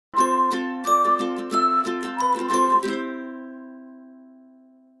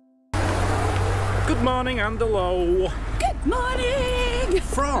Good morning and hello. Good morning!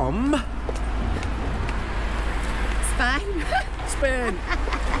 From Spain. Spain.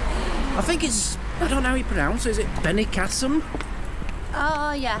 I think it's, I don't know how you pronounce it. Is it BENICASSIM?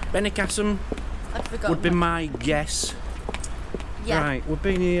 Oh, yeah. BENICASSIM I've forgotten. would be my guess. Yeah. Right, we've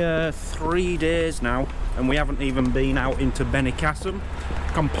been here 3 days now and we haven't even been out into BENICASSIM.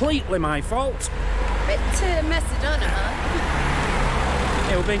 Completely my fault. Bit to Macedonia.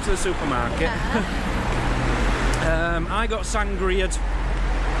 Yeah, we've been to the supermarket. Yeah. I got sangria'd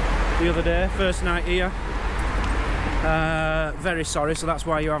the other day, first night here. Very sorry, so that's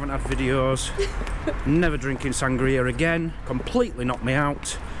why you haven't had videos. Never drinking sangria again. Completely knocked me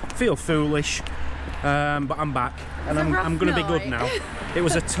out. Feel foolish, but I'm back and I'm going to be good now. It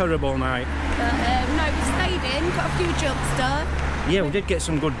was a terrible night. No, we stayed in, got a few jobs done. Yeah, we did get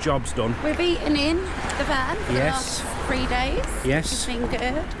some good jobs done. We've eaten in the van for the last 3 days. Yes. It's been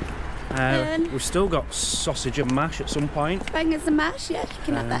good. We've still got sausage and mash at some point. Bangers and mash, yeah, you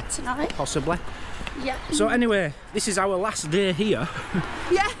can have that tonight. Possibly. Yeah. So anyway, this is our last day here.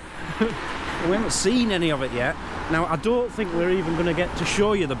 Yeah. We haven't seen any of it yet. Now, I don't think we're even going to get to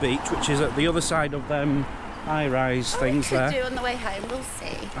show you the beach, which is at the other side of them high-rise things we could there. do on the way home, we'll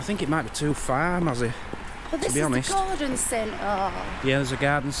see. I think it might be too far, Mazzy. Well, this to be honest. is the garden centre. Yeah, there's a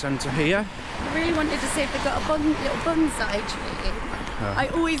garden centre here. I really wanted to see if they've got a little bonsai tree. I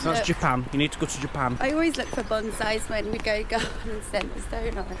always That's look. Japan. You need to go to Japan. I always look for bonsais when we go garden centres,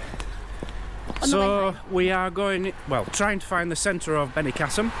 don't I? So we are going, well, trying to find the centre of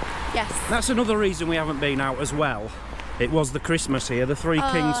BENICASSIM. Yes. That's another reason we haven't been out as well. It was the Christmas here, the Three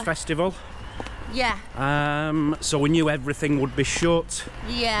Kings Festival. Yeah. So we knew everything would be shut.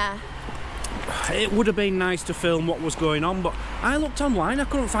 Yeah. It would have been nice to film what was going on, but I looked online, I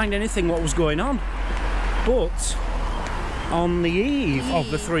couldn't find anything what was going on. But on the eve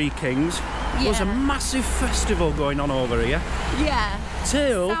of the Three Kings, there was a massive festival going on over here. Yeah.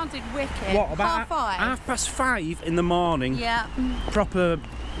 Till sounded wicked. what, about 5:30? 5:30 in the morning. Yeah. Proper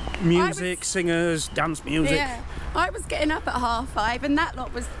music, singers, dance music. Yeah. I was getting up at 5:30 and that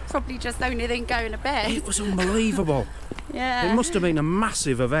lot was probably just only then going to bed. It was unbelievable. Yeah. It must have been a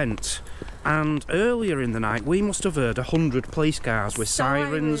massive event. And earlier in the night, we must have heard 100 police cars with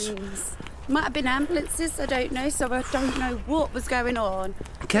sirens. Might have been ambulances, I don't know, so I don't know what was going on.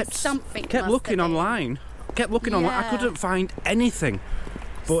 Kept looking online. Kept looking online. I couldn't find anything.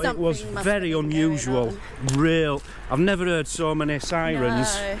 But it was very unusual. Real. I've never heard so many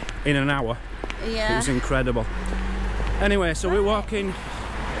sirens in an hour. Yeah. It was incredible. Anyway, so we're walking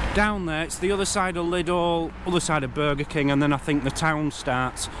down there. It's the other side of Lidl, other side of Burger King, and then I think the town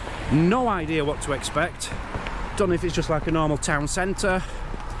starts. No idea what to expect. Don't know if it's just like a normal town centre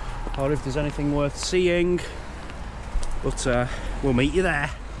or if there's anything worth seeing. But we'll meet you there.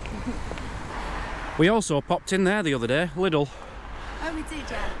 We also popped in there the other day, Lidl. Oh, we did,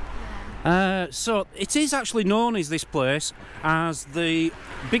 yeah. So it is actually known as this place as the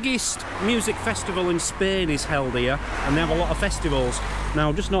biggest music festival in Spain is held here, and they have a lot of festivals.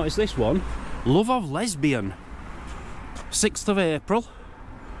 Now just notice this one, Love of Lesbian, 6th of April,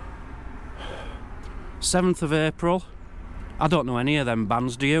 7th of April. I don't know any of them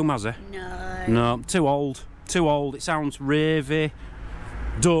bands, do you, Mazzy? No. No, too old, it sounds ravey,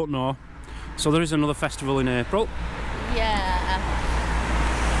 don't know. So there is another festival in April. Yeah.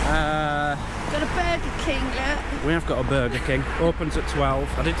 Got a Burger King, look. We have got a Burger King. Opens at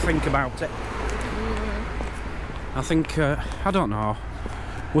 12. I did think about it. I think, I don't know.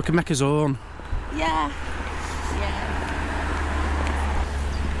 We can make his own. Yeah. Yeah.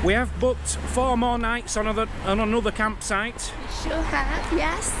 We have booked 4 more nights on another campsite. We sure have,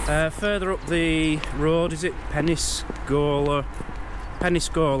 yes. Further up the road, is it Peniscola?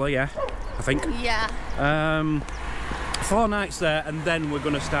 Peniscola, yeah, I think. Yeah. 4 nights there, and then we're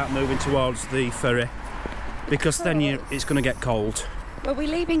going to start moving towards the ferry, because then it's going to get cold. Well, we're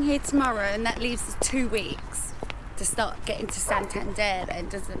leaving here tomorrow, and that leaves us 2 weeks to start getting to Santander then,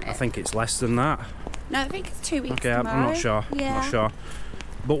 doesn't it? I think it's less than that. No, I think it's 2 weeks Okay, tomorrow. I'm not sure. Yeah. Not sure.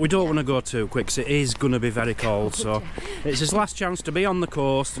 But we don't want to go too quick, because it is going to be very cold, so it's his last chance to be on the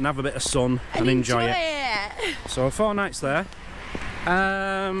coast and have a bit of sun and enjoy it. So 4 nights there.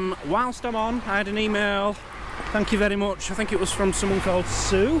 Whilst I'm on, I had an email, thank you very much, I think it was from someone called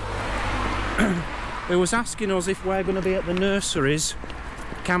Sue, who was asking us if we're going to be at the nurseries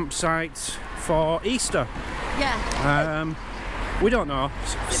campsite for Easter. Yeah. We don't know,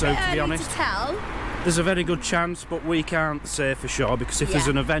 Sue, to be honest. To tell. There's a very good chance, but we can't say for sure, because if there's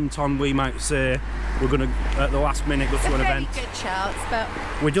an event on, we might say we're going to, at the last minute, go to an event. Good chance, but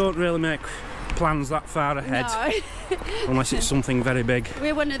we don't really make plans that far ahead. No. Unless it's something very big.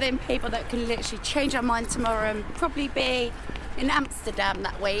 We're one of them people that can literally change our mind tomorrow and probably be in Amsterdam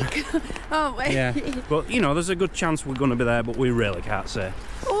that week, aren't we? Yeah, but you know, there's a good chance we're going to be there, but we really can't say.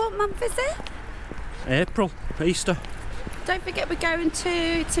 What month is it? April, Easter. Don't forget we're going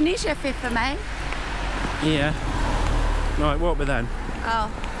to Tunisia 5th of May. Yeah. No, it won't be then. Oh.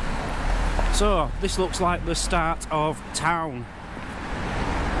 So, this looks like the start of town.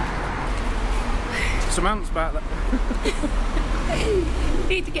 Some ants back there. You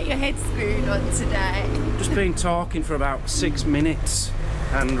need to get your head screwed on today. Just been talking for about 6 minutes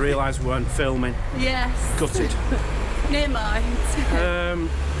and realised we weren't filming. Yes. Gutted. Never mind.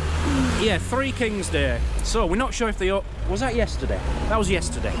 Yeah, Three Kings Day. So we're not sure if was that yesterday? That was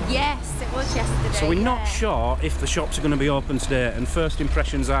yesterday. Yes, it was yesterday. So we're not sure if the shops are going to be open today, and first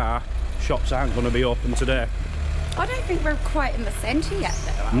impressions are shops aren't going to be open today. I don't think we're quite in the centre yet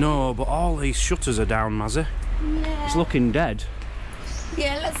though. No, but all these shutters are down, Mazzy. Yeah. It's looking dead.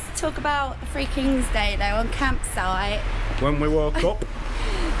 Yeah, let's talk about Three Kings Day though on campsite. When we woke up,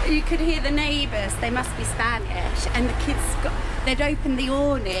 You could hear the neighbours, they must be Spanish, and the kids they'd opened the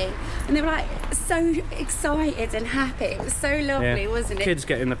awning and they were like so excited and happy. It was so lovely, wasn't it? Kids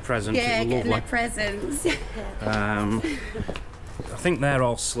getting the presents. Yeah, it was getting lovely. their presents. I think they're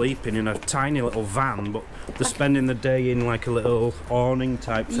all sleeping in a tiny little van, but they're spending the day in like a little awning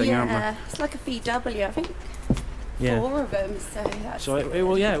type thing, aren't Yeah, it's like a VW, I think. they? 4 of them, so that's So it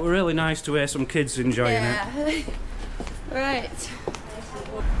was really nice to hear some kids enjoying it. yeah. Right.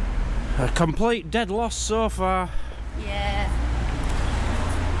 A complete dead loss so far. Yeah.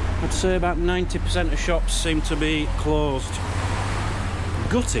 I'd say about 90% of shops seem to be closed.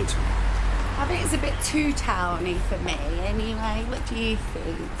 Gutted. I think it's a bit too towny for me anyway. What do you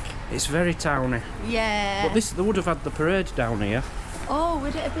think? It's very towny. Yeah. But they would have had the parade down here. Oh,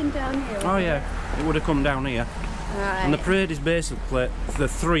 would it have been down here? Oh yeah, it would have come down here. Right. And the parade is basically the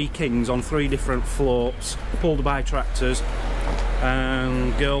 3 kings on 3 different floats, pulled by tractors,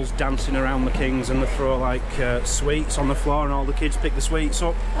 and girls dancing around the kings, and they throw like sweets on the floor, and all the kids pick the sweets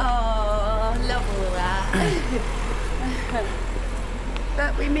up. Oh, love all that.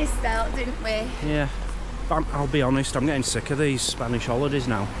 But we missed out, didn't we? Yeah. I'll be honest, I'm getting sick of these Spanish holidays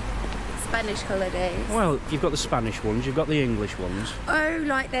now. Spanish holidays. Well, you've got the Spanish ones, you've got the English ones. Oh,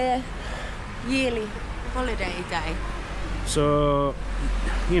 like their yearly holiday day. So,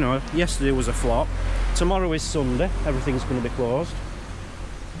 you know, yesterday was a flop. Tomorrow is Sunday, everything's going to be closed.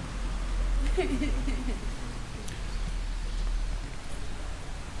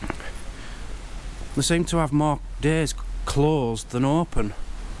 They seem to have more days closed than open.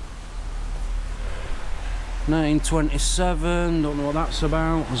 1927, don't know what that's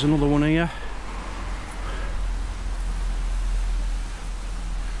about. There's another one here.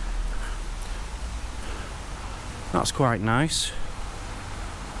 That's quite nice.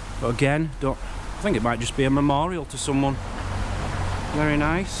 But again, I think it might just be a memorial to someone. Very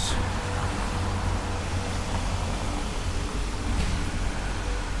nice.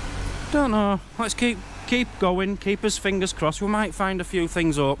 Don't know. Let's keep going. Keep us fingers crossed. We might find a few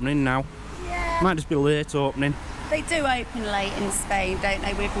things opening now. Yeah. Might just be late opening. They do open late in Spain, don't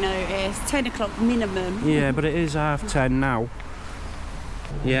they? We've noticed 10 o'clock minimum. Yeah, but it is 10:30 now.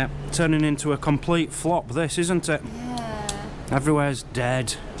 Yeah, turning into a complete flop. This, isn't it? Yeah. Everywhere's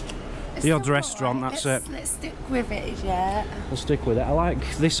dead. It's The odd all restaurant, right. that's Let's it. Let's stick with it, yeah. We'll stick with it. I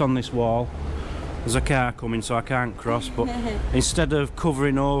like this on this wall. There's a car coming, so I can't cross, but instead of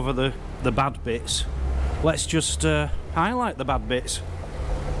covering over the bad bits, let's just highlight the bad bits.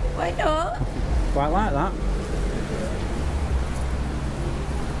 Why not? Quite like that.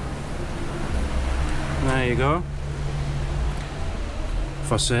 There you go.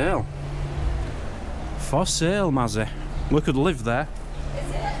 For sale. For sale, Mazzy. We could live there. Is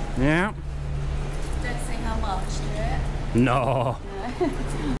it? Yeah. Don't say how much, do it? No.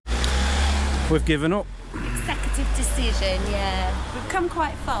 We've given up. Executive decision, yeah. We've come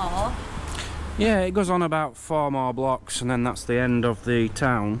quite far. Yeah, it goes on about 4 more blocks and then that's the end of the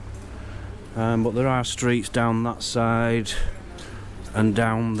town. But there are streets down that side and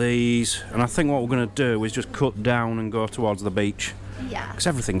down these. And I think what we're going to do is just cut down and go towards the beach. Yeah. Because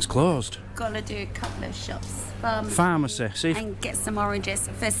everything's closed. Gotta do a couple of shops. Pharmacy. See if, And get some oranges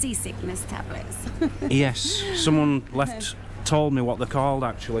for seasickness tablets. yes, someone told me what they're called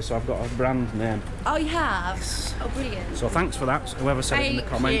actually, so I've got a brand name. Oh, you have? Oh, brilliant. So thanks for that, whoever said it in the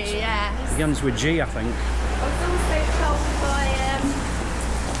Thank comments. you, yes. Begins with G, I think. I was also told by,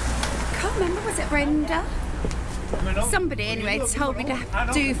 I can't remember, was it Brenda? Somebody anyway told me to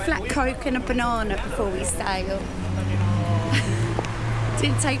do flat coke and a banana before we sail.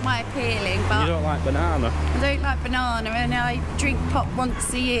 Didn't take my appealing, but You don't like banana? I don't like banana, and I drink pop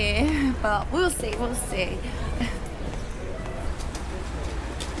once a year. But we'll see, we'll see.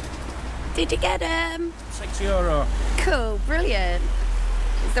 Did you get them? €6. Cool, brilliant.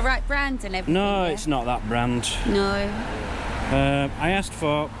 It's the right brand and everything. No, yeah? it's not that brand. No. I asked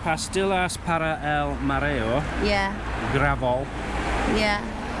for pastillas para el mareo, Yeah. gravel. Yeah.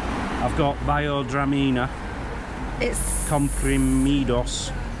 I've got biodramina, It's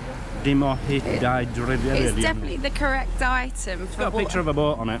comprimidos, it's dimohydridrilium. definitely the correct item for Got a picture of a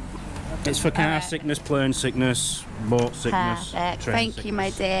boat on it. It's for car Alright. sickness, plane sickness, boat sickness, Perfect. train Thank sickness, you, my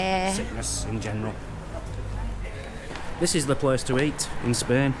dear. sickness in general. This is the place to eat in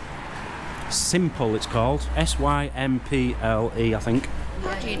Spain. Simple, it's called. S-Y-M-P-L-E, I think.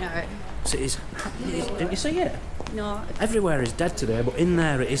 How do you know? So it is. Didn't you see it? No. Everywhere is dead today, but in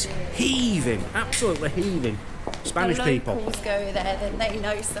there it is heaving, absolutely heaving. Spanish the people. locals go there, then they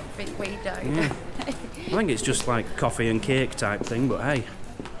know something we don't. Yeah. I think it's just like coffee and cake type thing, but hey,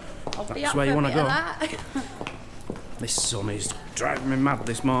 I'll be that's up where for you a want to bit go. of that. This sun is driving me mad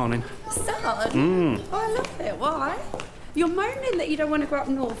this morning. Sun? Mm. Oh, I love it. Why? You're moaning that you don't want to go up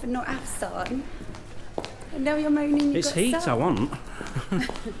north and not have sun. And now you're moaning you've It's got heat sun. I want.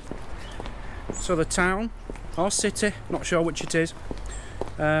 So the town, or city, not sure which it is,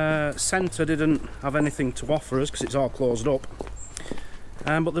 centre didn't have anything to offer us because it's all closed up.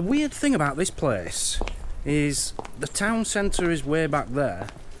 But the weird thing about this place is the town centre is way back there,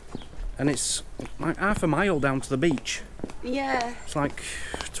 and it's like half a mile down to the beach. Yeah. It's like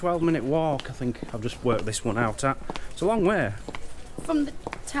a 12-minute walk, I think I've just worked this one out at. It's a long way. From the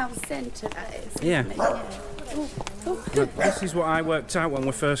town centre, that is. Isn't Yeah. it? Yeah. Oh, oh. But this is what I worked out when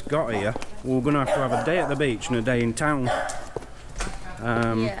we first got here. We were going to have a day at the beach and a day in town. Yeah.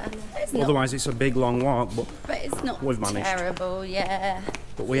 It's not, Otherwise it's a big long walk, but it's not we've managed. terrible, yeah.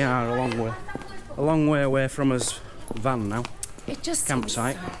 we are a long way away from us van now. It just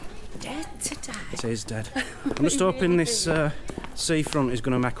Campsite. seems dead today. It is dead. I'm just hoping this seafront is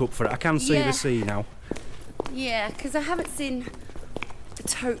going to make up for it. I can see Yeah. the sea now. Yeah, because I haven't seen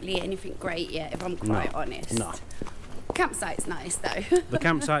totally anything great yet, if I'm quite honest. No. Campsite's nice though. The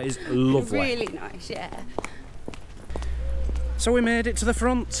campsite is lovely. Really nice, yeah. So we made it to the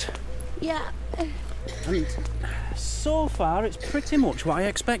front. Yeah. And so far it's pretty much what I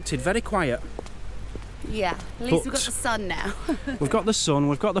expected. Very quiet. Yeah, at least we've But- got the sun now. We've got the sun,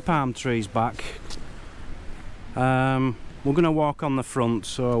 we've got the palm trees back. We're going to walk on the front,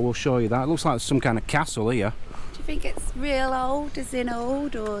 so we'll show you that. It looks like some kind of castle here. Do you think it's real old, as in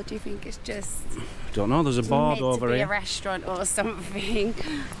old, or do you think it's just Don't know, there's a board meant over to be here. a restaurant or something?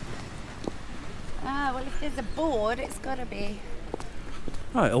 Ah, well, if there's a board, it's got to be.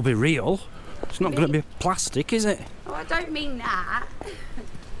 Oh, it'll be real. It's not going to be plastic, is it? Oh, I don't mean that.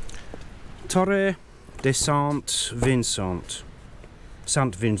 Torre de Saint Vincent.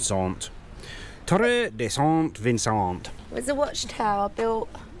 Saint Vincent. Torre de Saint Vincent. There's a watchtower built.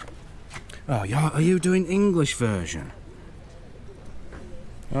 Oh, are you doing English version?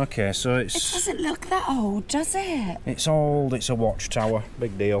 Okay, so It doesn't look that old, does it? it's old, it's a watchtower,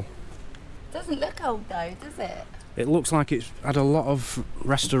 big deal. Doesn't look old though, does it? It looks like it's had a lot of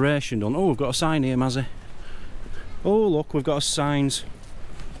restoration done. Oh, we've got a sign here, Mazzy. Oh, look, we've got a signs.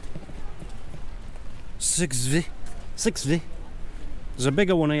 6V. 6V. There's a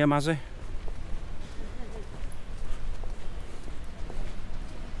bigger one here, Mazzy.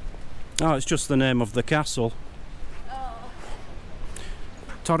 Oh, it's just the name of the castle.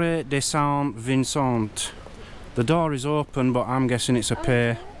 Torre de Saint Vincent. The door is open, but I'm guessing it's a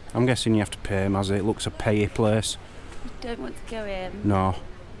pay. I'm guessing you have to pay, Mazzy. It looks a payy place. Don't want to go in. No.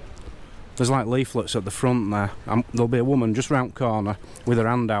 There's like leaflets at the front there. There'll be a woman just round corner with her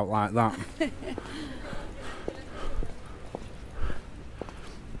hand out like that.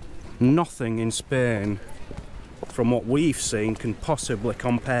 Nothing in Spain, from what we've seen, can possibly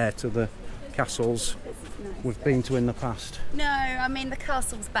compare to the castles we've been to in the past. No, I mean the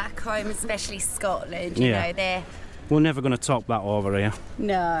castles back home, especially Scotland. You Yeah. know, they're We're never going to top that over here.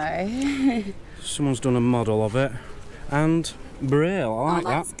 no. Someone's done a model of it. And Braille, I like Oh,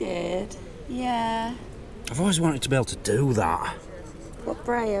 that's that. good. Yeah. I've always wanted to be able to do that. What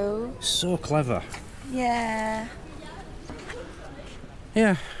braille? So clever. Yeah.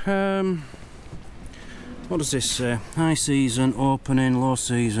 Yeah, what does this say? High season, opening, low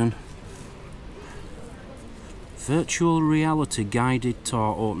season. Virtual reality guided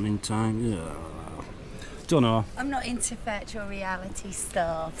tour opening time. Don't know. I'm not into virtual reality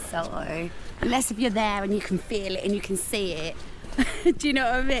stuff, so unless if you're there and you can feel it and you can see it. Do you know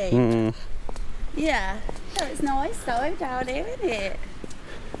what I mean? Mm. Yeah. Oh, it's nice though down here, isn't it?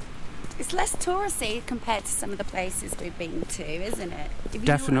 It's less touristy compared to some of the places we've been to, isn't it?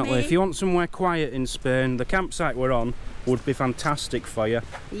 Definitely. I mean? If you want somewhere quiet in Spain, the campsite we're on would be fantastic for you.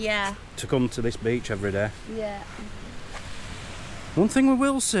 Yeah. To come to this beach every day. Yeah. One thing we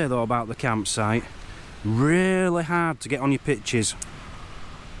will say though about the campsite, really hard to get on your pitches.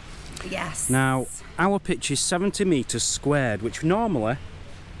 Yes. Now, our pitch is 70 metres squared, which normally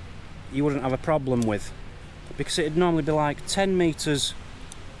you wouldn't have a problem with, because it'd normally be like 10 metres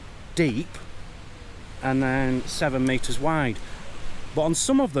deep and then 7 metres wide. But on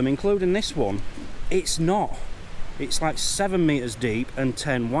some of them, including this one, it's not. It's like 7 metres deep and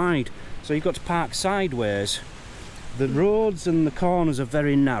 10 wide. So you've got to park sideways. The roads and the corners are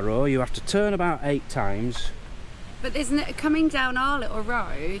very narrow. You have to turn about 8 times. But there's no, coming down our little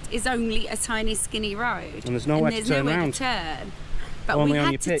road is only a tiny skinny road. And there's nowhere to turn around. But only we on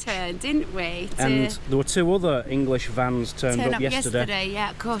had your to pitch. turn, didn't we? And there were 2 other English vans turned up yesterday.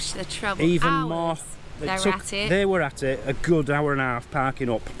 Yeah, gosh, the trouble. Even Hours. more. They were at it a good hour and a half parking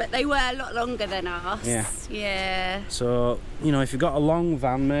up. But they were a lot longer than us. Yeah. Yeah. So, you know, if you've got a long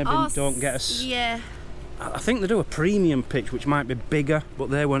van, maybe don't get us. Yeah. I think they do a premium pitch which might be bigger, but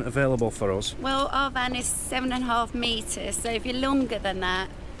they weren't available for us. Well, our van is 7.5 metres, so if you're longer than that,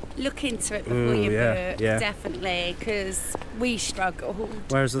 look into it before you book, definitely, because we struggled.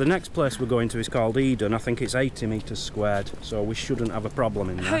 Whereas the next place we're going to is called Eden. I think it's 80 metres squared, so we shouldn't have a problem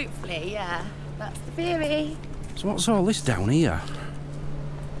in that. Hopefully, yeah. That's the theory. So what's all this down here?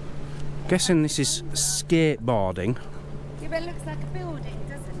 Guessing this is skateboarding. Yeah, but it looks like a building,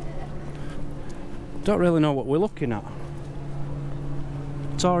 doesn't it? Don't really know what we're looking at.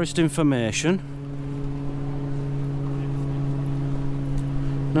 Tourist information.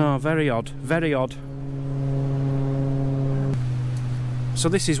 No, very odd, very odd. So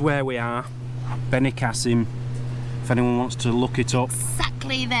this is where we are, Benicassim, if anyone wants to look it up.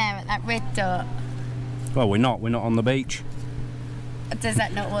 Exactly there at that red dot. Well, we're not on the beach. Does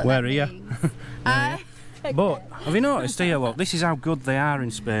that not what Where that are you? means? Okay. But have you noticed here, look, this is how good they are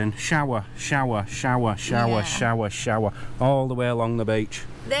in Spain. Shower, shower, shower, shower, Yeah. shower, shower, all the way along the beach.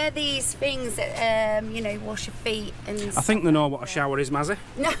 They're these things that, you know, wash your feet and I think they know what a shower is, Mazzy.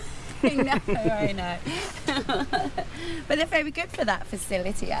 No, I know. But they're very good for that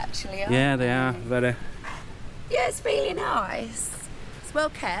facility, actually, aren't Yeah, they are, very. Yeah, it's really nice. It's well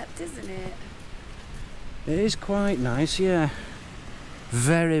kept, isn't it? It is quite nice, yeah.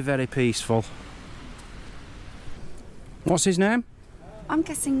 Very, very peaceful. What's his name? I'm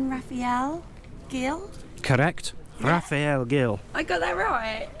guessing Raphael Gill. Correct. Raphael Gill. I got that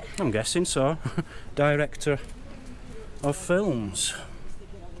right. I'm guessing so. Director of films.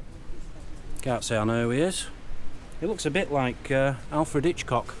 Can't say I know who he is. He looks a bit like Alfred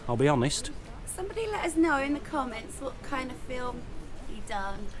Hitchcock, I'll be honest. Somebody let us know in the comments what kind of film he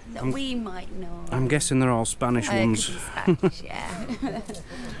done that we might know. I'm guessing they're all Spanish ones. Spanish, yeah.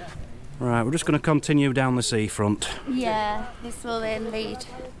 Right, we're just going to continue down the seafront. Yeah, this will then lead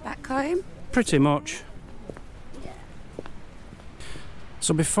back home. Pretty much. Yeah.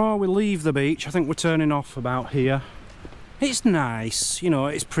 So before we leave the beach, I think we're turning off about here. It's nice, you know,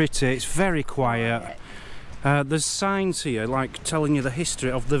 it's pretty, it's very quiet. There's signs here like telling you the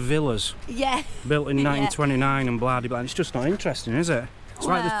history of the villas. Yeah. Built in 1929 and blah blah. It's just not interesting, is it? It's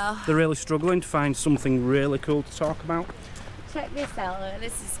like they're really struggling to find something really cool to talk about. Check this out.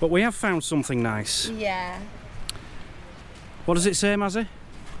 This is. But we have found something nice. Yeah. What does it say, Mazzy?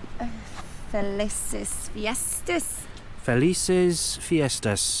 Felices Fiestas. Felices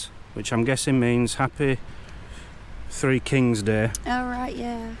Fiestas, which I'm guessing means Happy Three Kings Day. Oh right,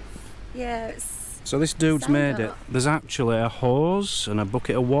 yeah. Yeah. It's So this dude's made it. There's actually a hose and a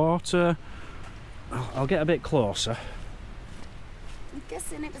bucket of water. I'll get a bit closer. I'm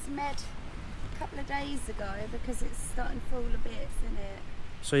guessing it was made a couple of days ago because it's starting to fall a bit, isn't it?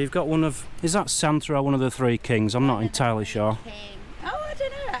 So you've got one of, is that Santa or one of the Three Kings? I'm not entirely sure. King. Oh, I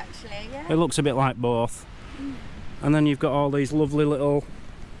don't know actually, yeah. It looks a bit like both. And then you've got all these lovely little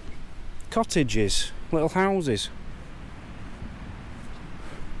cottages, little houses.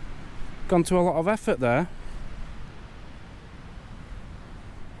 Gone to a lot of effort there.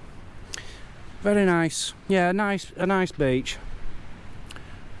 Very nice. Yeah, a nice beach.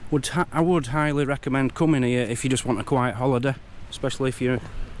 I would highly recommend coming here if you just want a quiet holiday, especially if you're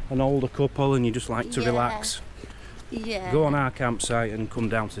an older couple and you just like to relax. Yeah. Go on our campsite and come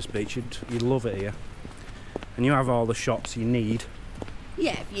down to this beach. You'd love it here. And you have all the shops you need.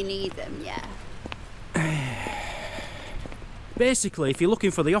 Yeah, if you need them, yeah. Basically, if you're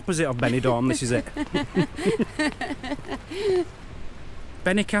looking for the opposite of Benidorm, this is it.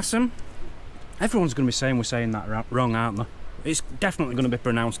 Benicassim. Everyone's going to be saying we're saying that wrong, aren't they? It's definitely going to be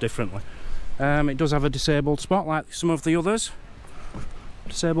pronounced differently. It does have a disabled spot like some of the others.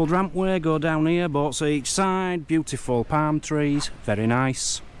 Disabled rampway, go down here, boats each side, beautiful palm trees, very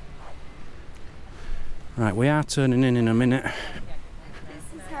nice. Right, we are turning in a minute. This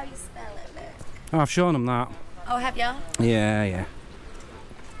is how you spell it, look. Oh, I've shown them that. Oh, have you? Yeah, yeah.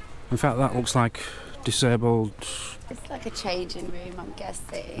 In fact, that looks like disabled. It's like a changing room, I'm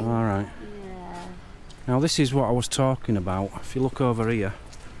guessing. Alright. Yeah. Now this is what I was talking about. If you look over here,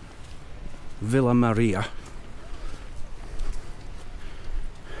 Villa Maria.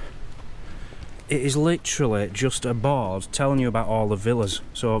 It is literally just a board telling you about all the villas.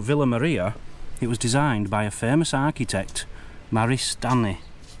 So Villa Maria, it was designed by a famous architect, Maristani.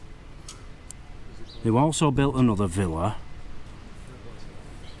 They've also built another villa.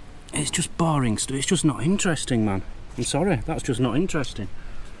 It's just boring stuff. It's just not interesting, man. I'm sorry, that's just not interesting.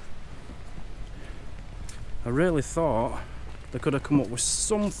 I really thought they could have come up with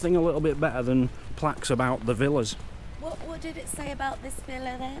something a little bit better than plaques about the villas. What did it say about this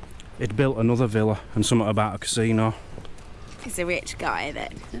villa then? It built another villa and something about a casino. He's a rich guy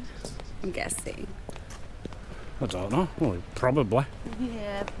then, I'm guessing. I don't know. Well, probably.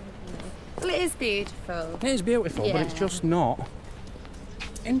 Yeah, probably. Well, it is beautiful. It is beautiful, Yeah. but it's just not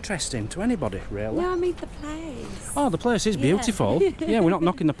interesting to anybody, really. No, I mean the place. Oh, the place is beautiful. Yeah, we're not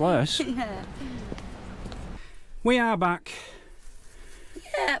knocking the place. Yeah. We are back.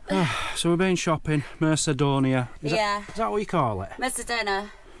 Yeah. So we've been shopping, Macedonia. Is that what you call it? Macedonia.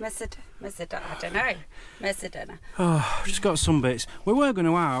 I don't know. Macedonia. Oh, just got some bits. We were going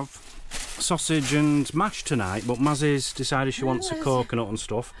to have sausage and mash tonight, but Mazzy's decided she wants a coconut and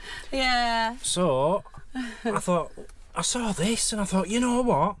stuff. Yeah. So I thought, I saw this and I thought, you know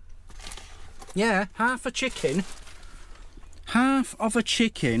what? Yeah, half a chicken of a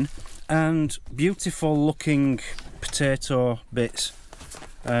chicken and beautiful looking potato bits.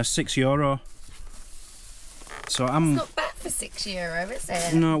 €6. So I'm. It's not bad for €6, is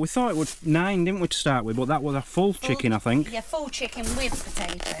it? No, we thought it was 9, didn't we, to start with? But that was a full chicken, I think. Yeah, full chicken with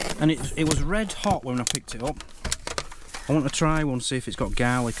potatoes. And it was red hot when I picked it up. I want to try one, see if it's got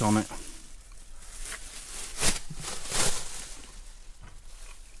garlic on it.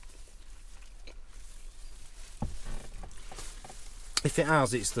 If it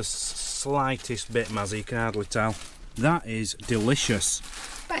has, it's the slightest bit, Mazzy, you can hardly tell. That is delicious.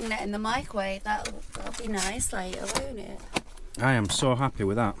 Bang that in the microwave, that'll be nice later, won't it? I am so happy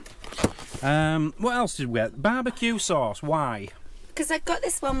with that. What else did we get? Barbecue sauce, why? Because I got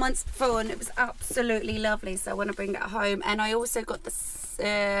this one once before and it was absolutely lovely, so I want to bring it home. And I also got the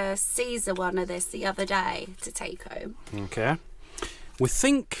Caesar one of this the other day to take home. Okay. We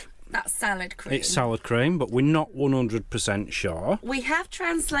think that's salad cream. it's salad cream, but we're not 100% sure. We have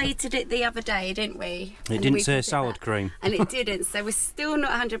translated it the other day, didn't we? It didn't say salad cream. And it didn't, so we're still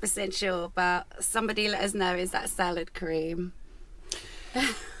not 100% sure, but somebody let us know, is that salad cream?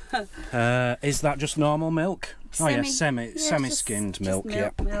 Is that just normal milk? Semi-skimmed just milk,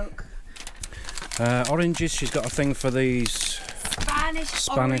 yeah. Milk. Oranges, she's got a thing for these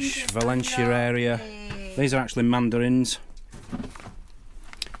Spanish Valencia area. These are actually mandarins.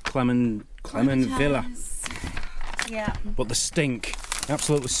 Clement Villa. Yeah. But they stink.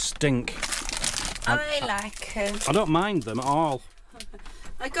 Absolutely stink. I like them. I don't mind them at all.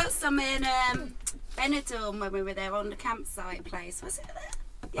 I got some in Benidorm when we were there on the campsite place. Was it there?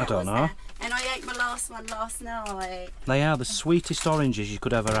 Yeah, I don't know. There. And I ate my last one last night. They are the sweetest oranges you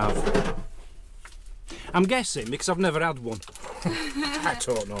could ever have. I'm guessing because I've never had one. I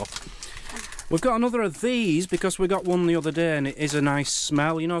don't know. We've got another of these because we got one the other day and it is a nice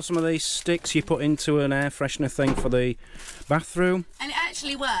smell. You know, some of these sticks you put into an air freshener thing for the bathroom. And it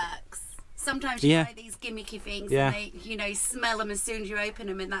actually works. Sometimes you buy these gimmicky things and they, you know, smell them as soon as you open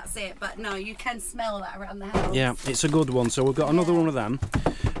them and that's it. But no, you can smell that around the house. Yeah, it's a good one. So we've got another one of them.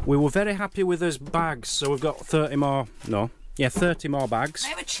 We were very happy with those bags. So we've got 30 more bags.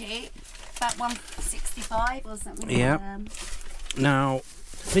 They were cheap. About $1.65 or something. Yeah. Now,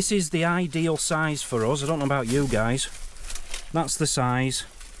 this is the ideal size for us. I don't know about you guys. That's the size.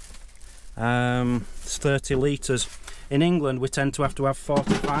 It's 30 litres. In England, we tend to have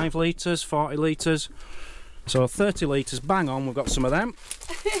 45 litres, 40 litres. So 30 litres, bang on, we've got some of them.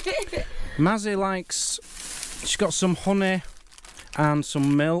 Mazzy likes, she's got some honey and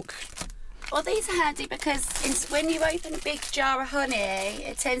some milk. Well, these are handy because when you open a big jar of honey,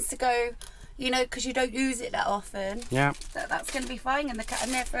 it tends to go, you know, because you don't use it that often. Yeah. That's going to be fine in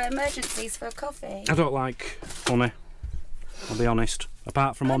there for emergencies for a coffee. I don't like honey, I'll be honest.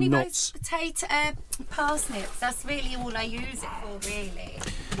 Apart from on nuts. Potato, parsnips, that's really all I use it for, really.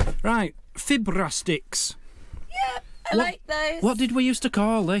 Right, fibra sticks. Yeah, I like those. What did we used to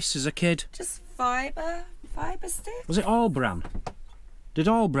call this as a kid? Just fibre stick. Was it all bran? Did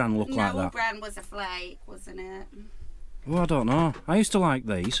all bran look like that? No, all bran was a flake, wasn't it? Well, I don't know. I used to like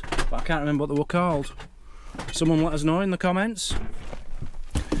these, but I can't remember what they were called. Someone let us know in the comments.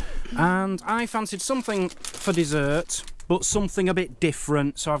 And I fancied something for dessert, but something a bit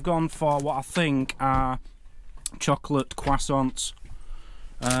different. So I've gone for what I think are chocolate croissants.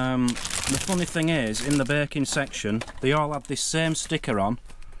 The funny thing is, in the baking section, they all had this same sticker on,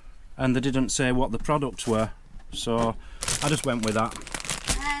 and they didn't say what the products were. So I just went with that.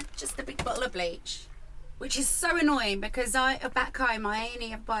 And just a big bottle of bleach, which is so annoying because back home I only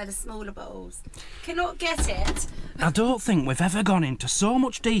have buy the smaller bottles. Cannot get it. I don't think we've ever gone into so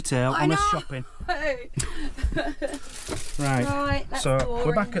much detail on us shopping. Right, so boring.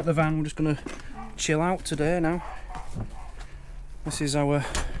 We're back at the van. We're just going to chill out today now. This is our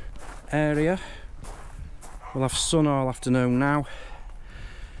area. We'll have sun all afternoon now.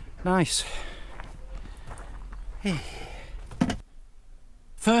 Nice. Hey.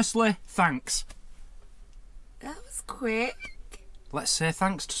 Firstly, thanks. That was quick. Let's say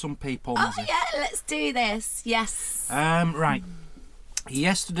thanks to some people. Oh yeah, let's do this. Yes. Right.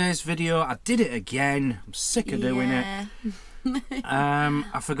 Yesterday's video, I did it again. I'm sick of doing it.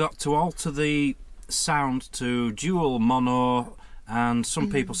 I forgot to alter the sound to dual mono, and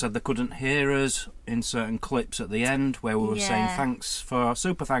some people said they couldn't hear us in certain clips at the end where we were saying thanks for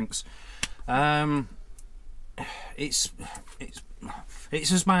super thanks. It's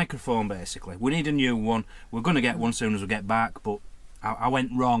his microphone basically. We need a new one. We're going to get one as soon as we get back, but I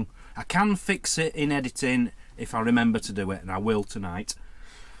went wrong. I can fix it in editing if I remember to do it, and I will tonight.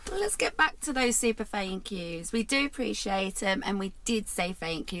 Well, let's get back to those super thank yous. We do appreciate them, and we did say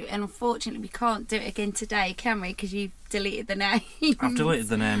thank you. And unfortunately, we can't do it again today, can we? Because you've deleted the names. I've deleted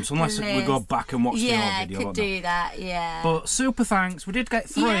the names, unless we go back and watch the old video. Yeah, could do that, yeah. But super thanks. We did get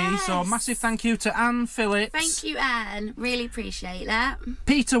 3, so massive thank you to Anne Phillips. Thank you, Anne. Really appreciate that.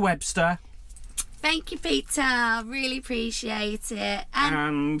 Peter Webster. Thank you, Peter. Really appreciate it.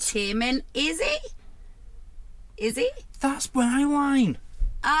 And Tim and Izzy. Izzy? That's my line.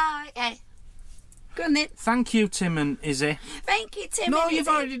 Oh, okay. Go on then. Thank you, Tim and Izzy. Thank you, Tim No, and you've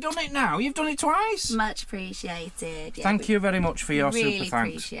already done it now. You've done it twice. Much appreciated. Yeah, Thank you very much for your really super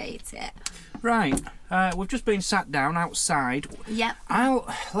thanks. Appreciate it. Right, we've just been sat down outside. Yep.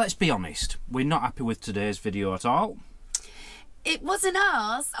 Let's be honest, we're not happy with today's video at all. It wasn't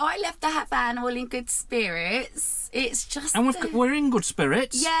us. I left the van all in good spirits. It's just. And we're in good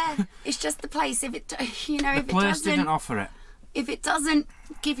spirits. Yeah, it's just the place. If it, the place didn't offer it. If it doesn't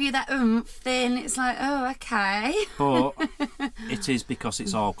give you that oomph, then it's like, oh, okay. But it is because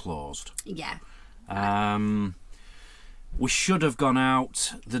it's all closed. Yeah. We should have gone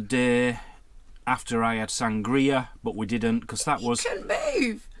out the day after I had sangria, but we didn't because that was. You couldn't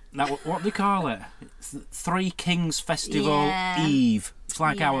move. What do they call it? Three Kings Festival Eve. It's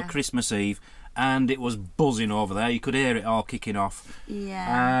like our Christmas Eve, and it was buzzing over there. You could hear it all kicking off.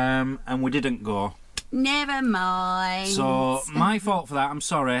 Yeah. And we didn't go. Never mind. So my fault for that. I'm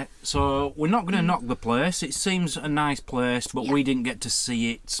sorry. So we're not going to knock the place. It seems a nice place, but we didn't get to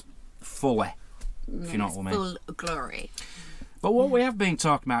see it fully. If you know what I mean. Full glory. But what we have been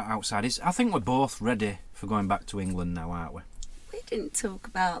talking about outside is, I think we're both ready for going back to England now, aren't we? We didn't talk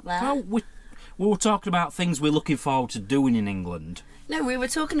about that. Well, we were talking about things we're looking forward to doing in England. No, we were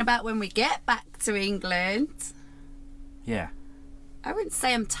talking about when we get back to England. Yeah. I wouldn't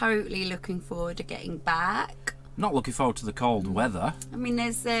say I'm totally looking forward to getting back. Not looking forward to the cold weather. I mean,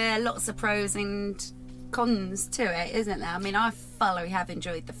 there's lots of pros and cons to it, isn't there? I mean, I thoroughly have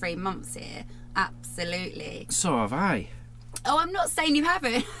enjoyed the 3 months here. Absolutely. So have I. Oh, I'm not saying you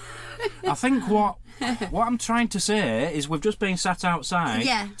haven't. I think what I'm trying to say is we've just been sat outside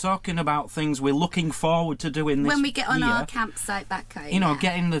talking about things we're looking forward to doing this when we get on year. Our campsite back home. You know,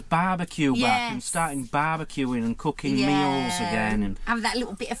 getting the barbecue back and starting barbecuing and cooking meals again. And have that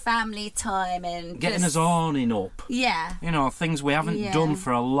little bit of family time and getting us awning up. Yeah. You know, things we haven't done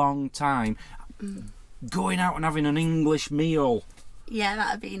for a long time. Going out and having an English meal. Yeah,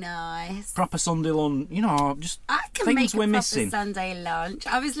 that'd be nice. Proper Sunday lunch, you know, just I can things make a we're proper missing. Sunday lunch.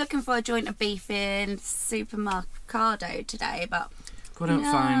 I was looking for a joint of beef in Supermercado today, but couldn't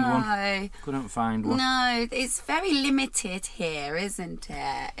find one. Couldn't find one. No, it's very limited here, isn't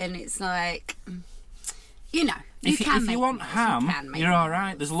it? And it's like, you know, if you want ham, you're all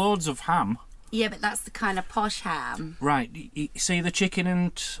right. There's loads of ham. Yeah, but that's the kind of posh ham. Right. You see the chicken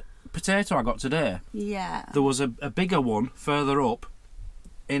and potato I got today? Yeah. There was a bigger one further up.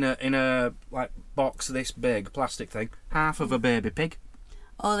 In a like box this big, plastic thing, half of a baby pig.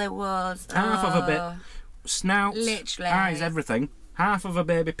 Oh, there was. Half of a bit. snout, literally eyes, everything. Half of a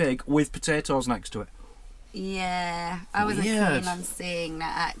baby pig with potatoes next to it. Yeah, I wasn't Weird. keen on seeing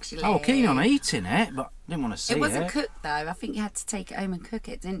that actually. I was keen on eating it, but didn't want to see it. It wasn't cooked though. I think you had to take it home and cook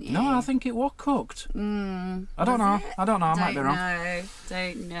it, didn't you? No, I think it was cooked. I don't know. I don't know. I might be wrong.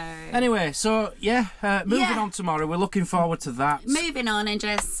 Don't know. Anyway, so yeah, moving on tomorrow. We're looking forward to that. Moving on and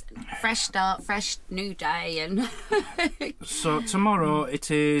just fresh start, fresh new day, and So tomorrow it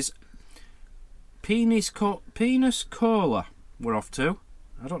is Penis Cola. We're off to.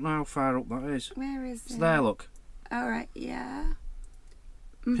 I don't know how far up that is. where is It's it? there, look. All right, yeah.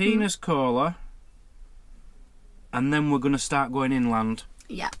 Penis Cola. And then we're going to start going inland.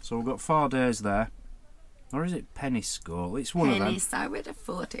 Yeah. So we've got 4 days there. Or is it Peniscola? It's one of them. Pennies. I would have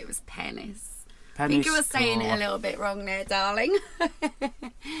thought it was pennies. I Peniscola. think you were saying it a little bit wrong there, darling.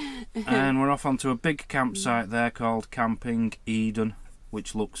 And we're off onto a big campsite there called Camping Eden,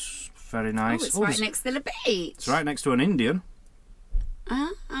 which looks very nice. Oh, it's right next to the beach. It's right next to an Indian.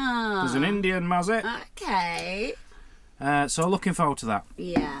 Ah. There's an Indian, Mazzy. Okay. So looking forward to that.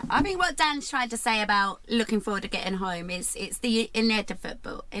 Yeah, I think what Dan's trying to say about looking forward to getting home is it's the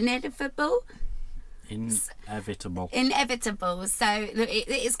inevitable. Inevitable. So it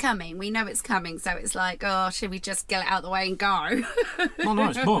is coming. We know it's coming. So it's like, oh, should we just get it out of the way and go? Well, no,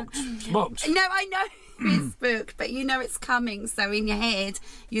 it's booked. It's booked. No, I know it's booked, but you know it's coming. So in your head,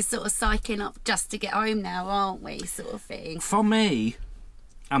 you're sort of psyching up just to get home now, aren't we? Sort of thing. For me,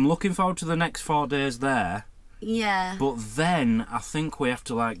 I'm looking forward to the next 4 days there. Yeah. But then I think we have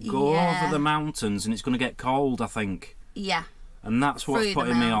to like go over the mountains, and it's going to get cold, I think. Yeah. And that's what's Through the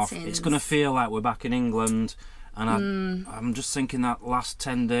putting me off. mountains. It's going to feel like we're back in England, and I'm just thinking that last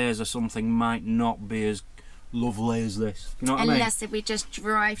 10 days or something might not be as lovely as this. You know what I mean? Unless if we just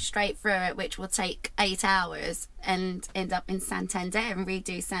drive straight through it, which will take 8 hours, and end up in Santander and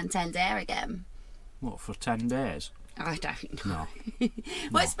redo Santander again. What, for 10 days? I don't know. No.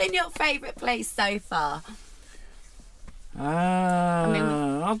 What's been your favourite place so far?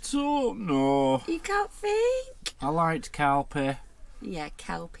 I don't know. You can't think? I liked Calpe. Yeah,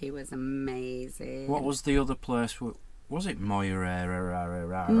 Kelpie was amazing. What was the other place? Was it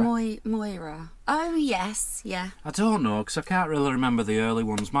Moira? Moira. Oh, yes, yeah. I don't know, because I can't really remember the early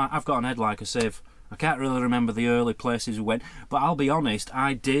ones. I've got an head like a sieve. I can't really remember the early places we went. But I'll be honest,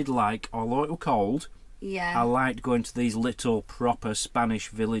 I did like, although it was cold, Yeah. I liked going to these little proper Spanish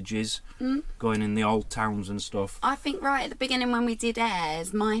villages, going in the old towns and stuff. I think right at the beginning when we did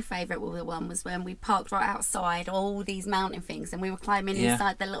Airs, my favourite one was when we parked right outside all these mountain things and we were climbing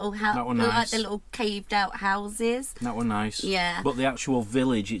inside the little house, That were nice. like the little caved out houses. That were nice. Yeah. But the actual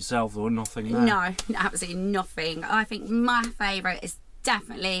village itself, there was nothing there. No, absolutely nothing. I think my favourite is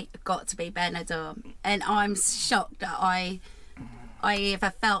definitely got to be Benidorm, and I'm shocked that I ever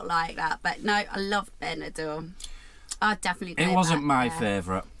felt like that, but no, I loved Benidorm. I'd definitely go It wasn't back my there.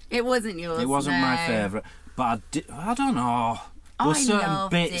 favourite. It wasn't yours. It wasn't no. my favourite, but I don't know. There were certain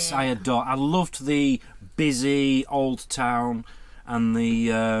loved bits it. I adored. I loved the busy old town and the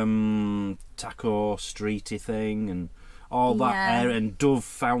taco streety thing and all that area, and Dove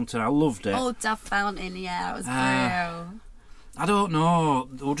Fountain. I loved it. Oh, Dove Fountain, yeah, it was real. I don't know.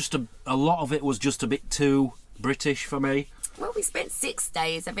 There were just a lot of it was just a bit too British for me. Well, we spent 6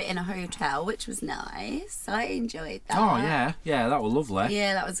 days of it in a hotel, which was nice. I enjoyed that. Oh yeah, that was lovely.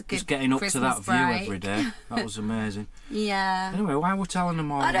 Yeah, that was a good Just getting up Christmas to that break. view every day. That was amazing. Yeah. Anyway, why were we telling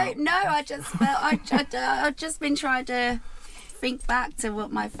them all I that? don't know. I just felt I've just been trying to think back to what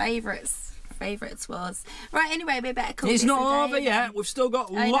my favourites was. Right. Anyway, we better call It's this not a day over yet. We've still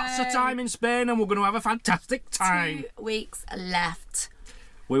got I lots of know. time in Spain, and we're going to have a fantastic time. 2 weeks left.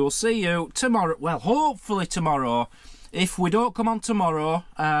 We will see you tomorrow. Well, hopefully tomorrow. If we don't come on tomorrow,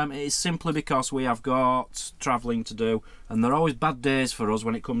 it is simply because we have got travelling to do, and they're always bad days for us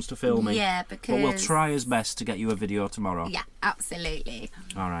when it comes to filming. Yeah, because... But we'll try as best to get you a video tomorrow. Yeah, absolutely.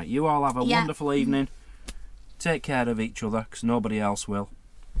 All right, you all have a wonderful evening. Take care of each other, because nobody else will.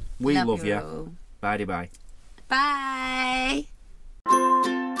 We love you. all. Bye-bye. Bye.